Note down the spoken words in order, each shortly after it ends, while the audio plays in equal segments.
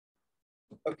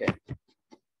Okay,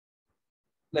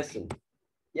 listen.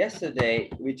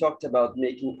 Yesterday, we talked about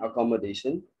making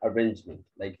accommodation arrangement.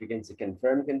 Like we can say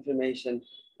confirm confirmation,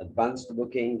 advanced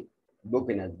booking, book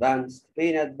in advance,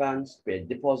 pay a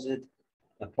deposit,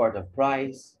 a part of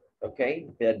price, okay,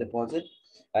 pay a deposit,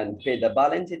 and pay the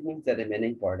balance. It means the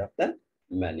remaining part of the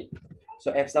money.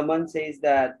 So if someone says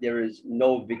that there is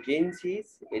no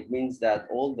vacancies, it means that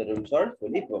all the rooms are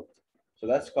fully booked. So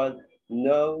that's called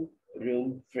no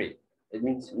room free. It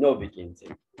means no vacancy.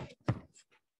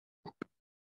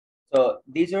 So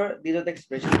these are the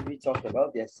expressions we talked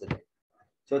about yesterday.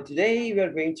 So today we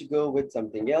are going to go with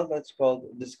something else that's called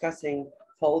discussing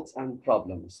faults and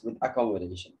problems with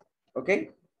accommodation.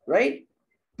 Okay, right?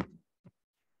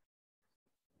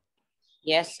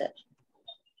 Yes, sir.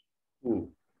 Hmm.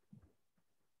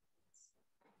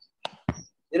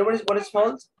 You know what is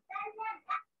faults?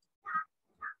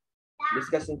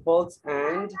 Discussing faults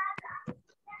and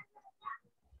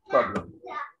problem.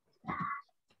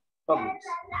 Problems.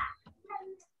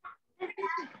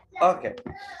 Okay,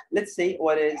 let's see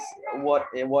what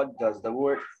does the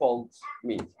word fault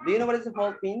mean. Do you know what is the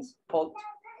fault means? Fault.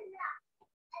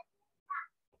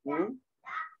 Hmm?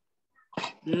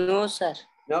 No, sir.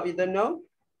 No, you don't know?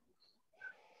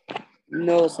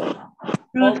 No, sir.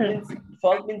 No, Fault sir. means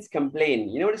fault means complain.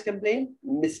 You know what is complain?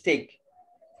 Mistake.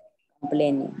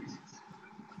 Complaining.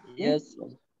 Yes.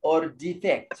 Or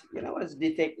defect. You know what is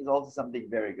defect is also something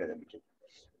very good.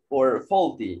 Or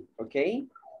faulty. Okay.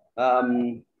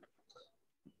 Um.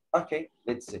 Okay.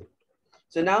 Let's see.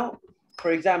 So now,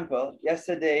 for example,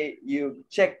 yesterday you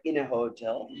checked in a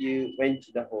hotel. You went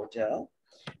to the hotel,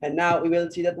 and now we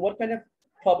will see that what kind of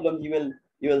problem you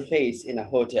will face in a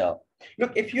hotel.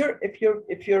 Look, if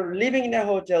you're living in a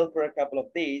hotel for a couple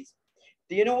of days,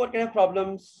 do you know what kind of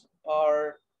problems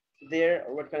are there,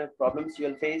 or what kind of problems you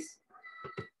will face?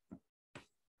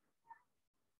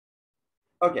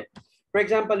 Okay, for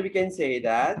example, we can say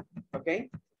that, okay,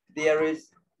 there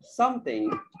is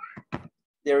something,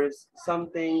 there is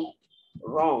something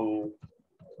wrong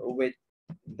with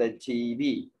the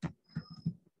TV.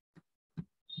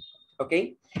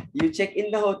 Okay, you check in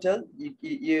the hotel,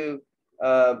 you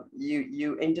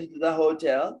enter the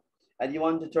hotel, and you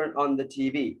want to turn on the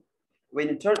TV. When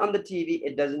you turn on the TV,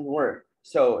 it doesn't work.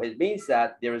 So it means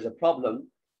that there is a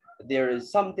problem. There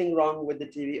is something wrong with the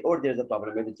TV, or there's a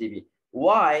problem with the TV.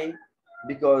 Why?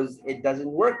 Because it doesn't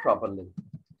work properly.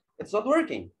 It's not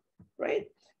working, right?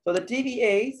 So the TV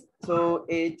is, so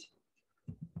it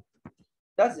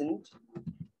doesn't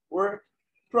work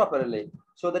properly.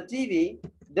 So the TV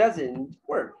doesn't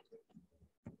work.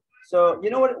 So you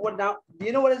know what now? Do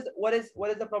you know what is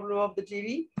the problem of the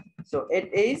TV? So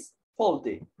it is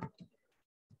faulty.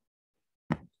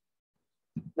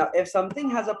 Now, if something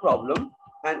has a problem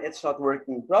and it's not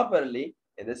working properly,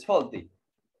 it is faulty.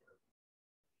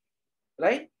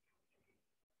 Right?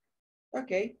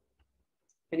 Okay.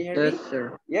 Can you hear me? Yes,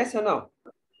 sir. Yes or no?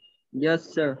 Yes,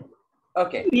 sir.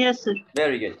 Okay. Yes, sir.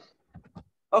 Very good.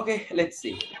 Okay, let's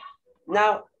see.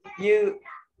 Now you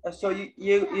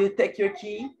take your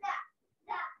key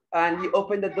and you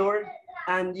open the door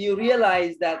and you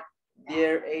realize that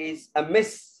there is a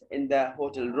mess in the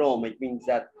hotel room. It means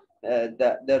that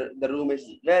the room is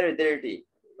very dirty.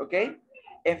 Okay,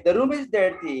 if the room is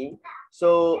dirty,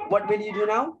 so what will you do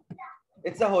now?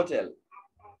 It's a hotel.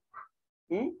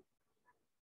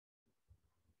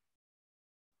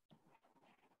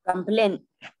 Complain.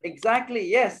 Exactly,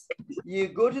 yes. You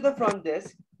go to the front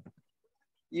desk,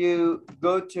 you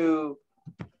go to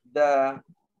the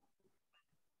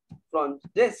front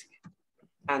desk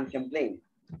and complain.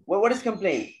 What is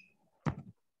complain?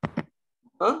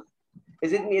 Huh?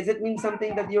 Is it mean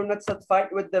something that you're not satisfied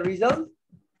with the result?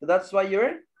 So that's why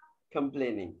you're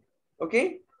complaining.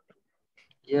 Okay?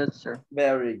 Yes, sir.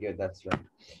 Very good, that's right.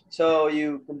 So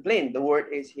you complain. The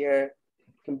word is here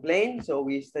complain. So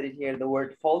we studied here the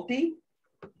word faulty.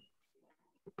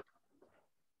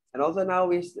 And also now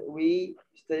we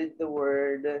studied the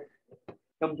word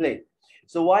complain.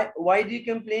 So why do you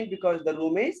complain? Because the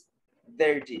room is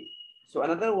dirty. So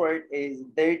another word is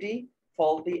dirty,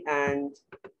 faulty, and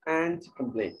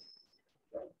complain.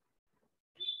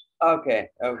 Okay,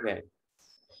 okay.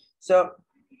 So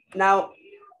now,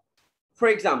 for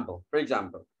example,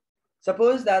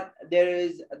 suppose that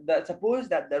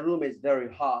the room is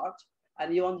very hot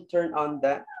and you want to turn on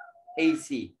the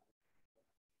AC,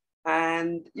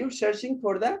 and you're searching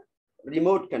for the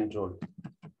remote control.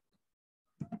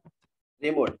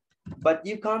 But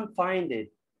you can't find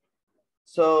it.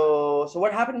 So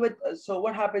what happened with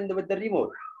the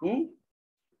remote?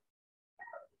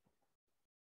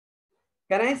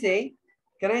 Can I say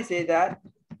that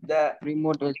the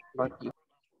Remote is faulty.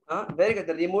 Very good.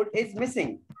 The remote is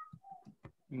missing.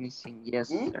 Missing. Yes,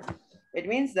 sir. It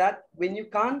means that when you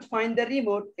can't find the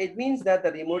remote, it means that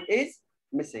the remote is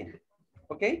missing.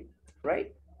 Okay,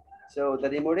 right? So the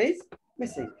remote is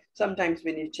missing. Sometimes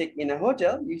when you check in a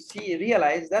hotel, you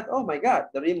realize that, oh my God,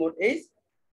 the remote is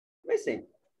missing.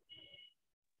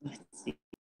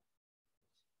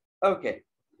 Okay.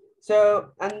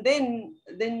 So, and then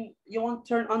you want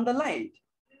to turn on the light.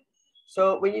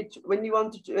 So when you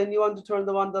want to turn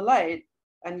on the light,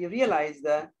 and you realize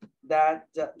that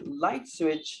the light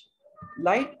switch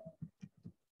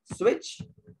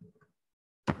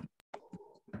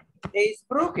is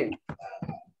broken.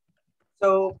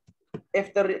 So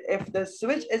if the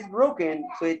switch is broken,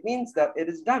 so it means that it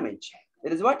is damaged.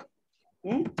 It is what?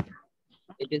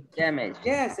 It is damaged.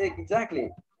 Yes,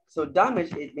 exactly. So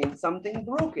damage, it means something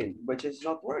broken, which is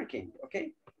not working.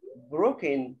 Okay,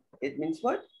 broken, it means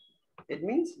what? It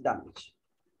means damage.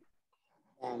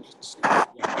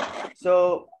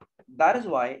 So that is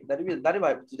why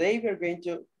today we are going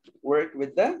to work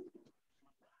with the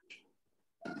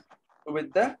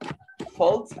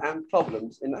faults and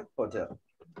problems in a hotel.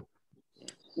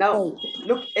 Now,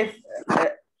 look,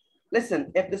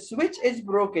 listen, if the switch is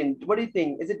broken, what do you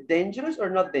think? Is it dangerous or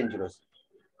not dangerous?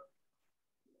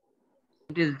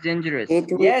 It is dangerous.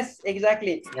 Yes,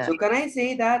 exactly. Yeah. So can I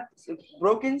say that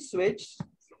broken switch,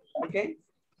 okay,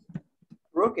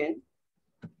 broken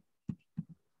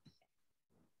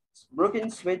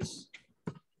switch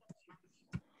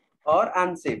or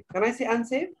unsafe? Can I say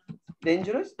unsafe?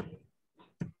 Dangerous?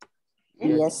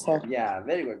 Yes, sir. Yeah,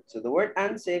 very good. So the word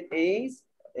unsafe is,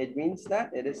 it means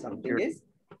that it is something is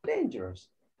dangerous.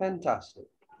 Fantastic.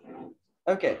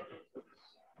 Okay.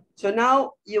 So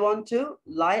now you want to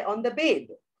lie on the bed.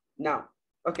 Now,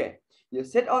 okay, you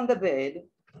sit on the bed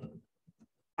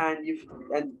and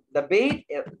the bed,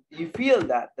 you feel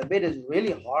that the bed is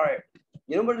really hard.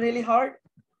 You know what really hard?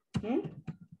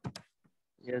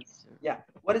 Yes, sir. Yeah.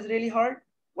 What is really hard?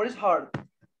 What is hard?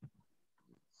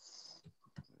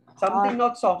 Something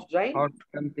not soft, right? Or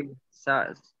something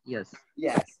soft. Yes.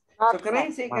 Yes. So can I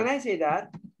say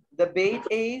that the bed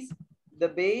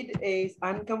is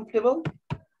uncomfortable?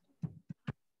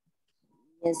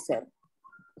 Yes, sir.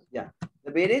 Yeah.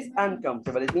 The bed is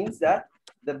uncomfortable. It means that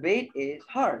the bed is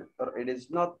hard, or it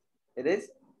is not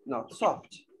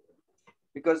soft.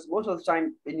 Because most of the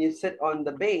time when you sit on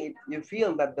the bed, you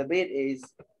feel that the bed is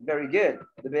very good.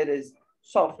 The bed is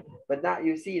soft, but now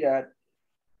you see that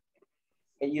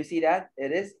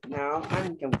it is now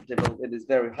uncomfortable. It is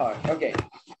very hard. Okay.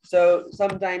 So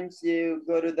sometimes you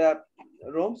go to the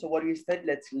room. So what we studied,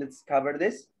 let's cover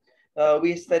this.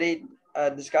 We studied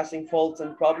discussing faults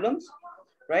and problems,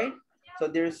 right? So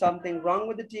there is something wrong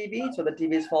with the TV. So the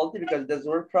TV is faulty because it doesn't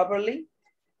work properly.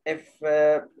 If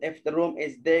the room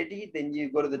is dirty, then you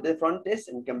go to the front desk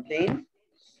and complain.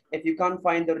 If you can't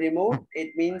find the remote,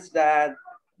 it means that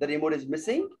the remote is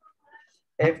missing.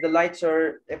 If the light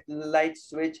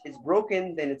switch is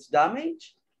broken, then it's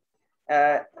damaged.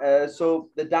 So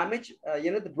the damage,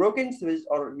 the broken switches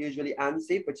are usually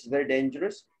unsafe, which is very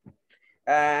dangerous.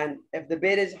 And if the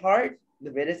bed is hard,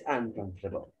 the bed is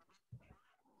uncomfortable.